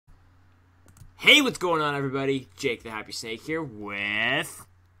Hey, what's going on, everybody? Jake the Happy Snake here with...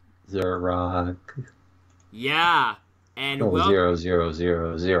 Zerok. Yeah, and Zero, zero,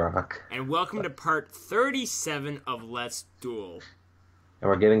 zero, Zerok. And welcome to part 37 of Let's Duel.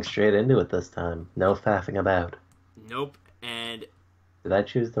 And we're getting straight into it this time. No faffing about. Nope, and... Did I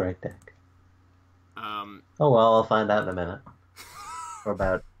choose the right deck? Oh, well, I'll find out in a minute. Or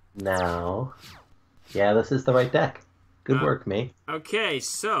about now. Yeah, this is the right deck. Good work, me. Okay,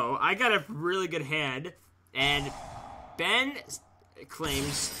 so I got a really good hand, and Ben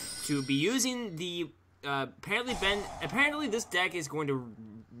claims to be using the... Apparently this deck is going to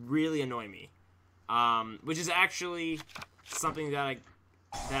really annoy me. Which is actually something that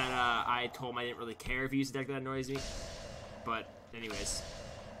I told him I didn't really care if he used a deck that annoys me. But, anyways.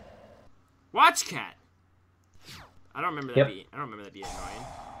 Watch Cat! I don't remember that being annoying.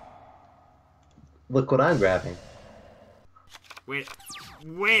 Look what I'm grabbing. Wait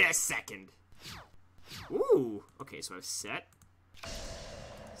a second. Ooh. Okay, so I've set.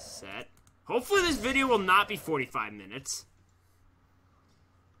 Hopefully this video will not be 45 minutes.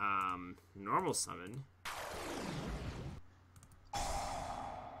 Normal summon.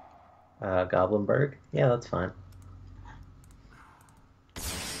 Goblinberg? Yeah, that's fine.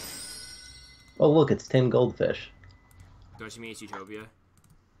 Oh, look, it's 10 goldfish. Don't you mean it's Utopia?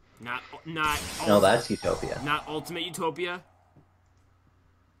 Not No, that's Utopia. Not Ultimate Utopia?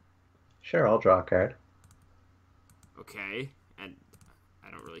 Sure, I'll draw a card. Okay, and I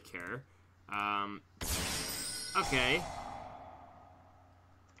don't really care. Okay.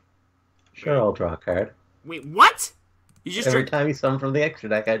 Sure, I'll draw a card. Wait, what? You just Every time you summon from the extra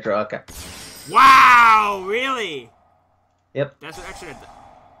deck, I draw a card. Wow, really? Yep. That's what extra deck.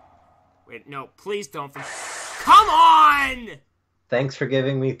 Wait, no, please don't. Come on! Thanks for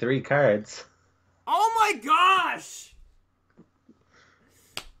giving me 3 cards. Oh my gosh!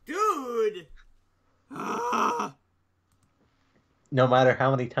 Dude! No matter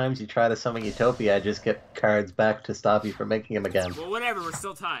how many times you try to summon Utopia, I just get cards back to stop you from making them again. Well, whatever, we're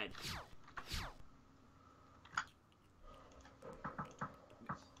still tied.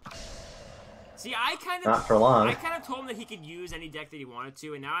 See, Not for long. I kind of told him that he could use any deck that he wanted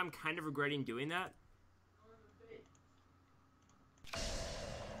to, and now I'm kind of regretting doing that.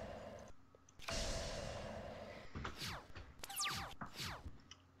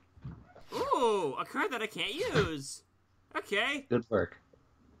 Ooh, a card that I can't use. Okay. Good work.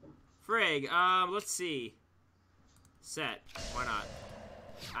 Frig, let's see. Set. Why not?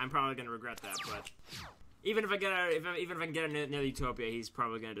 I'm probably gonna regret that, but even if I can get another Utopia, he's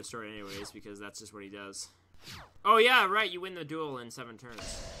probably gonna destroy it anyways because that's just what he does. Oh yeah, right. You win the duel in 7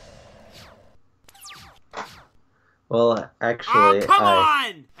 turns. Well, actually, come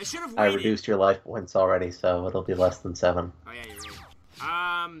on! I should have waited. I reduced your life points already, so it'll be less than 7. Oh yeah, you're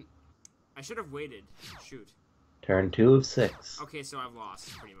right. I should have waited. Shoot. Turn 2 of 6. Okay, so I've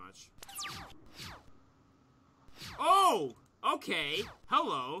lost, pretty much. Oh! Okay.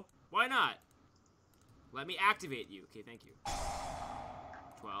 Hello. Why not? Let me activate you. Okay, thank you.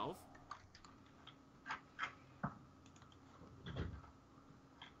 12.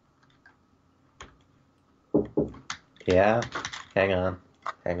 Yeah. Hang on.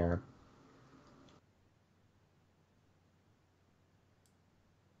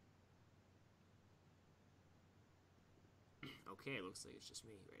 Okay, it looks like it's just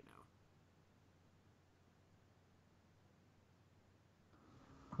me right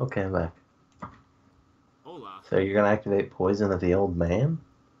now. Okay, I'm back. Hola. So you're gonna activate Poison of the Old Man?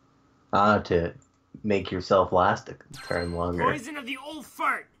 To make yourself last a turn longer. Poison of the old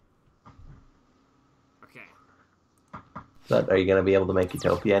fart! Okay. But are you gonna be able to make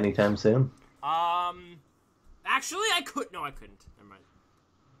Utopia anytime soon? Actually, I could. No, I couldn't. Never mind.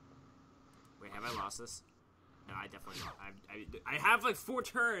 Wait, have I lost this? No, I definitely not. I have like 4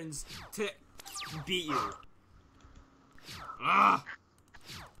 turns to beat you. Ugh.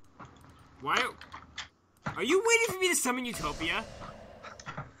 Why? Are you waiting for me to summon Utopia?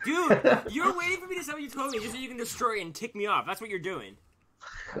 Dude, you're waiting for me to summon Utopia just so you can destroy it and tick me off. That's what you're doing.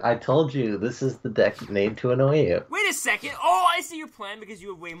 I told you, this is the deck made to annoy you. Wait a second. Oh, I see your plan because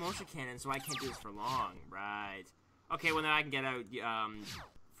you have way motion cannon, so I can't do this for long. Right. Okay, well now I can get out,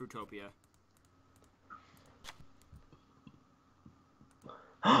 Fruitopia.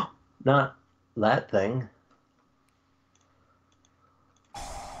 Not that thing.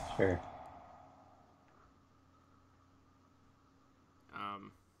 Sure.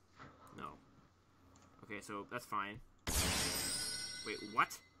 No. Okay, so that's fine. Wait,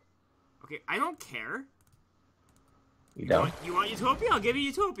 what? Okay, I don't care. You don't? You want Utopia? I'll give you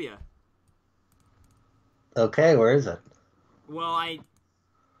Utopia. Okay, where is it? Well,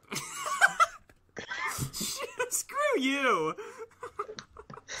 Screw you!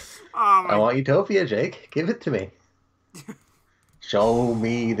 I want Utopia, Jake. Give it to me. Show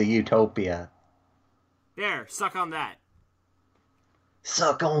me the Utopia. There, suck on that.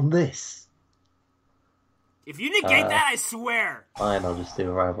 Suck on this. If you negate that, I swear. Fine, I'll just do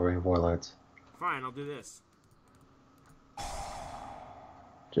a Rivalry of Warlords. Fine, I'll do this.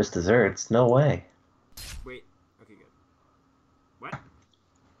 Just desserts? No way. Wait. Okay, good. What?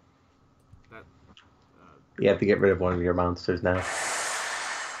 That. You have to get rid of one of your monsters now.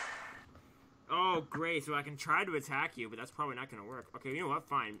 Oh, great. So I can try to attack you, but that's probably not going to work. Okay, you know what?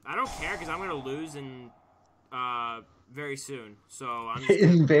 Fine. I don't care because I'm going to lose in very soon. So I'm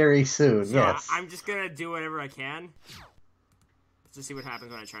just very soon, so yes. I'm just going to do whatever I can. Let's just see what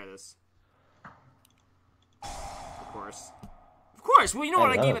happens when I try this. Of course. Of course. Well, you know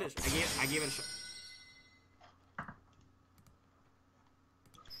what? I gave it a shot.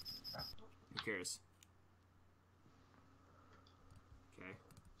 Who cares? Okay.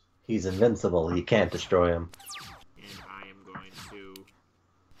 He's invincible. You can't destroy him. And I am going to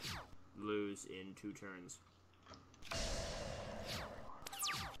lose in 2 turns.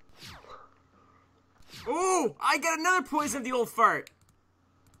 Ooh! I got another poison of the old fart!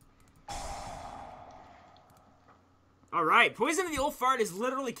 Alright, poison of the old fart is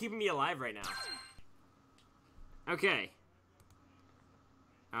literally keeping me alive right now. Okay.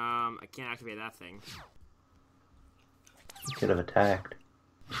 I can't activate that thing. You could have attacked.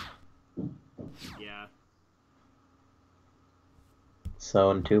 Yeah.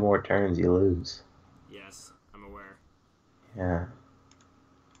 So in 2 more turns, you lose. Yes, I'm aware. Yeah.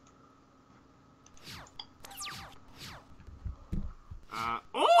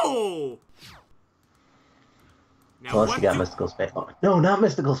 Oh! Now, Plus, you got Mystical Space. Oh, no, not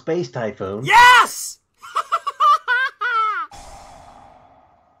Mystical Space Typhoon. Yes!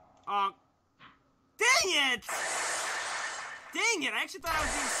 Oh, dang it! Dang it! I actually thought I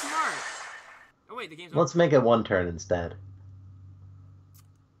was being smart. Oh wait, the game's over. Let's make it 1 turn instead.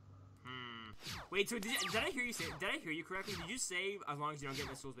 Wait, so did I hear you say? Did I hear you correctly? Did you say as long as you don't get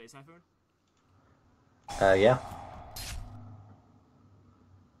Mystical Space Typhoon? Yeah.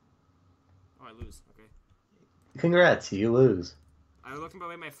 Oh, I lose. Okay. Congrats, you lose. I looked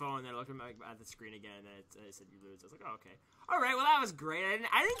away at my phone, and then I looked at the screen again, and it said you lose. I was like, oh, okay. All right, well that was great. I didn't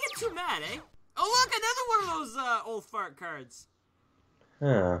get too mad, eh? Oh look, another one of those old fart cards.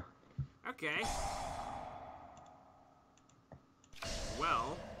 Huh. Okay.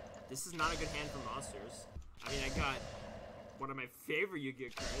 Well, this is not a good hand for monsters. I mean, I got one of my favorite Yu-Gi-Oh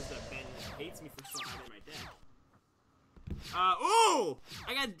cards that Ben hates me for still having in my deck. Ooh!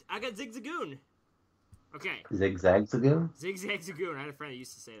 I got Zigzagoon. Okay. Zigzag Zagoon? Zigzag Zagoon. I had a friend that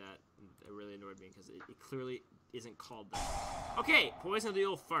used to say that. It really annoyed me because it clearly isn't called that. Okay, Poison of the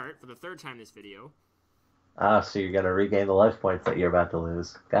Old Fart for the 3rd time this video. Ah, so you're gonna regain the life points that you're about to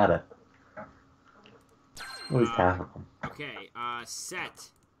lose. Got it. At least half of them. Okay, set.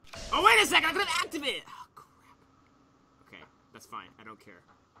 Oh, wait a second! I couldn't activate it! Oh, crap. Okay, that's fine. I don't care.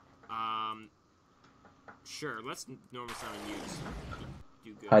 Sure, let's normal summon you.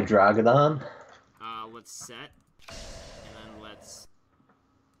 Do good. Hydrogodon? Let's set. And then let's...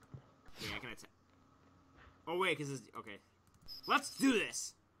 Wait, I can attack. Oh, wait, because it's... Okay. Let's do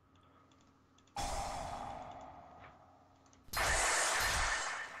this!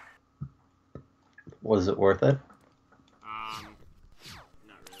 Was it worth it?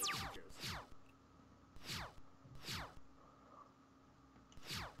 Not really. Who cares?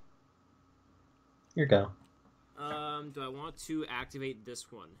 Here you go. Do I want to activate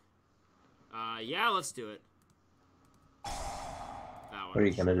this one? Yeah, let's do it. That one. What are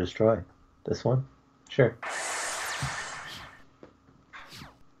you gonna destroy? This one? Sure.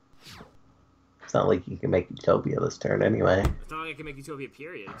 It's not like you can make Utopia this turn anyway. It's not like I can make Utopia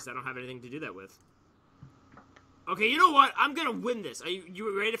period, because I don't have anything to do that with. Okay, you know what? I'm gonna win this. Are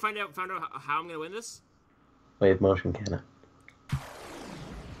you ready to find out how I'm gonna win this? Wave motion cannon.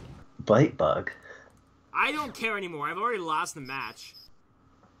 Bite bug. I don't care anymore. I've already lost the match.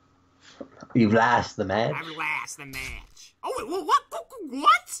 You've lost the match? I've lost the match. Oh, wait, what?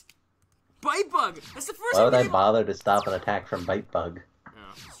 What? Bite bug. That's the first Why would I time bother to stop an attack from Bite bug? Oh,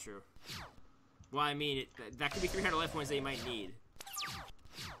 that's true. Well, I mean, that could be 300 life points that you might need.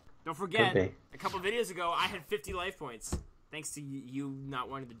 Don't forget, a couple videos ago, I had 50 life points. Thanks to you not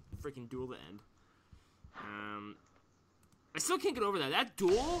wanting the freaking duel to end. I still can't get over that. That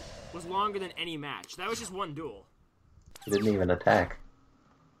duel was longer than any match. That was just one duel. You didn't even attack.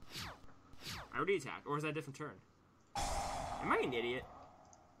 I already attacked. Or was that a different turn? Am I an idiot?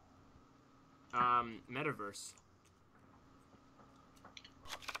 Metaverse.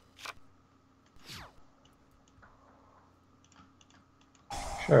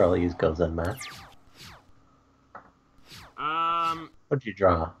 Sure, I'll use Goes Unmatched. What'd you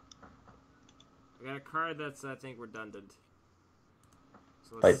draw? I got a card that's, I think, redundant.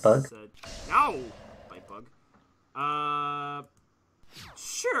 So Bite Bug? No! Bite Bug.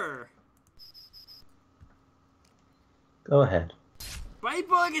 Sure. Go ahead. Bite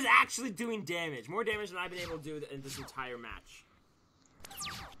Bug is actually doing damage. More damage than I've been able to do in this entire match.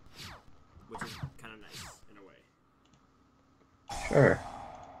 Which is kind of nice, in a way. Sure.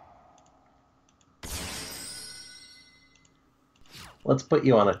 Let's put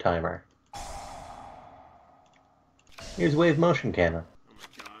you on a timer. Here's Wave Motion Cannon. Oh my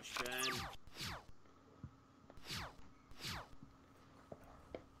gosh, Ben.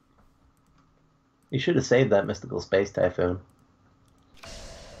 You should have saved that Mystical Space Typhoon.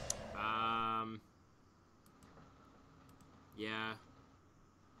 Yeah.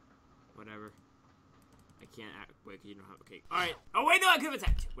 Whatever. I can't act. Wait, you don't have. Okay. Alright. Oh, wait, no, I could have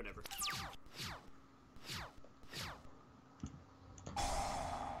attacked. Whatever.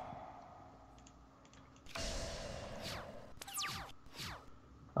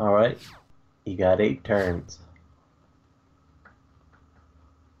 Alright. You got 8 turns.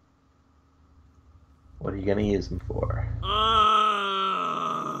 What are you gonna use them for?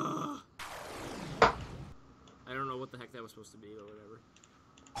 I don't know what the heck that was supposed to be, or whatever.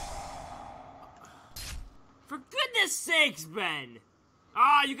 For goodness sakes, Ben!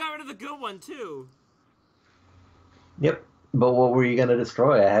 Ah, you got rid of the good one, too. Yep. But what were you gonna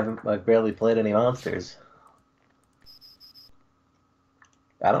destroy? I've barely played any monsters.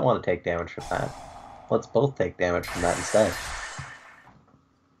 I don't want to take damage from that. Let's both take damage from that instead.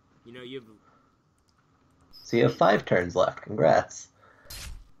 You know, you've... So you have 5 turns left. Congrats.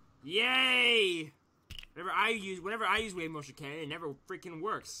 Yay! Whenever I use Wave Motion Cannon, it never freaking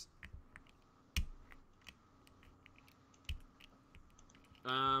works.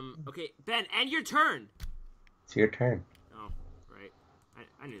 Okay, Ben, end your turn! It's your turn. Oh, right.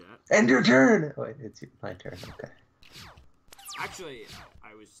 I knew that. End your turn! Wait, it's my turn. Okay. Actually,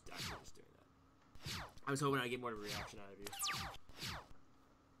 I was actually just doing that. I was hoping I'd get more of a reaction out of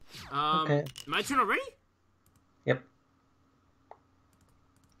you. Okay. My turn already? Yep.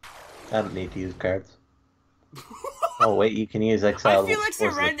 I don't need to use cards. Oh wait, you can use Exile. I feel like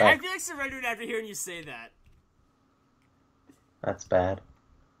surrendered after hearing you say that. That's bad.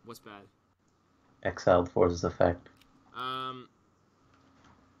 What's bad? Exiled Forces effect.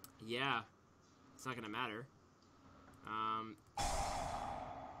 Yeah. It's not gonna matter. Oh,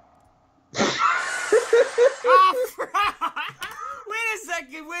 wait a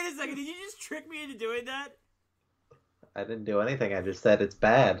second. Did you just trick me into doing that? I didn't do anything. I just said it's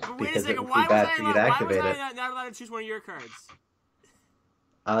bad But wait a because it second. would be bad for you to activate it. Why was I not allowed to choose one of your cards?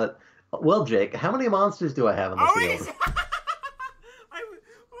 Well, Jake, how many monsters do I have on the field?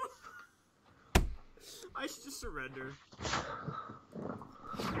 I should just surrender.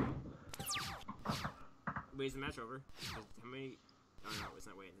 Wait, is the match over? How many? Oh no, it's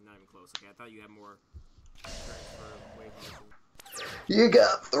not. Wait, not even close. Okay, I thought you had more turns for Wave Motion. You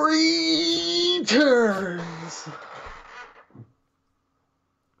got 3 turns.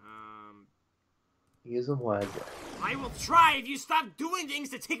 Use them wisely. I will try if you stop doing things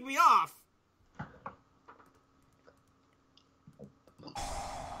to tick me off.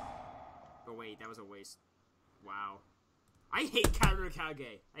 Oh wait, that was a waste. Wow. I hate Counter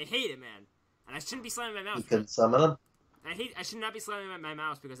Kage. I hate it, man. And I shouldn't be slamming my mouse. You can summon them? I should not be slamming my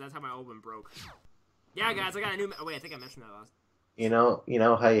mouse because that's how my old one broke. Yeah, guys, I got a new... Oh, wait, I think I mentioned that last. You know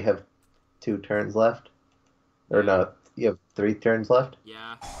how you have 2 turns left? Or no, you have 3 turns left?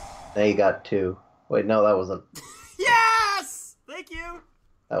 Yeah. Now you got 2. Wait, no, that wasn't... Yes! Thank you!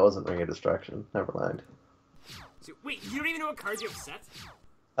 That wasn't Ring of Destruction. Never mind. So, wait, you don't even know what cards you have set?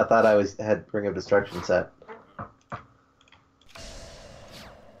 I thought I had Ring of Destruction set.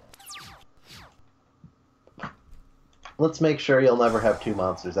 Let's make sure you'll never have 2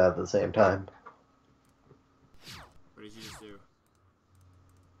 monsters out at the same time. What did you just do?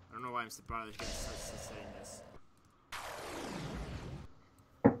 I don't know why I'm so bothered saying this.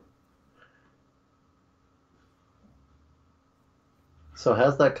 So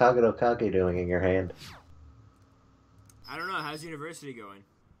how's that Kagero Kage doing in your hand? I don't know. How's university going?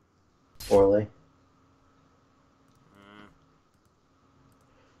 Poorly.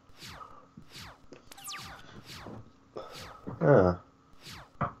 Huh.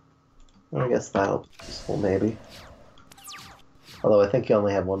 Well, I guess that'll be useful, maybe. Although I think you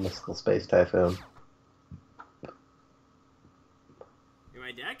only have 1 Mystical Space Typhoon. In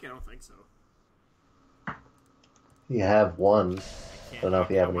my deck? I don't think so. You have 1. I don't know if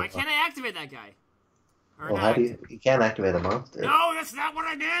you have any. Why can't I activate that guy? Or Well, how not. do you can't activate a monster. No, that's not what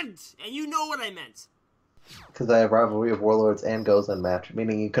I meant! And you know what I meant! Because I have Rivalry of Warlords and Gozen match,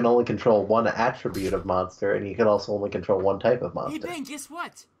 meaning you can only control one attribute of monster, and you can also only control one type of Hey, monster. Ben, guess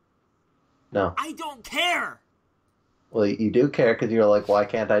what? No. I don't care! Well, you do care because you're like, why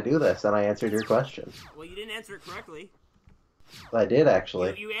can't I do this? And I answered your question. Well, you didn't answer it correctly. I did,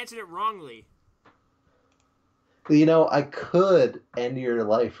 actually. You answered it wrongly. You know, I could end your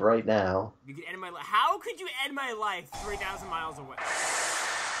life right now. You could end my life. How could you end my life 3,000 miles away?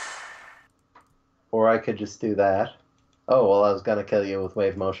 Or I could just do that. Oh, well, I was gonna kill you with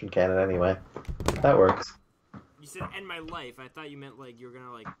wave motion cannon anyway. That works. You said end my life. I thought you meant, like, you were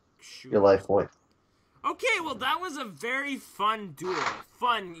gonna, like, shoot. Your life point. Okay, well, that was a very fun duel.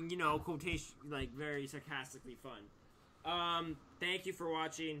 Fun, you know, quotation, like, very sarcastically fun. Thank you for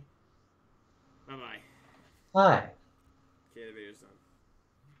watching. Bye-bye. Hi. Okay, the video's done.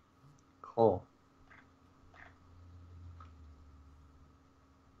 Cool.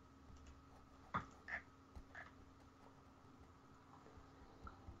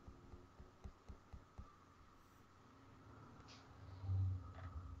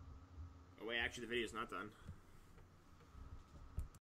 Oh, wait, actually, the video's not done.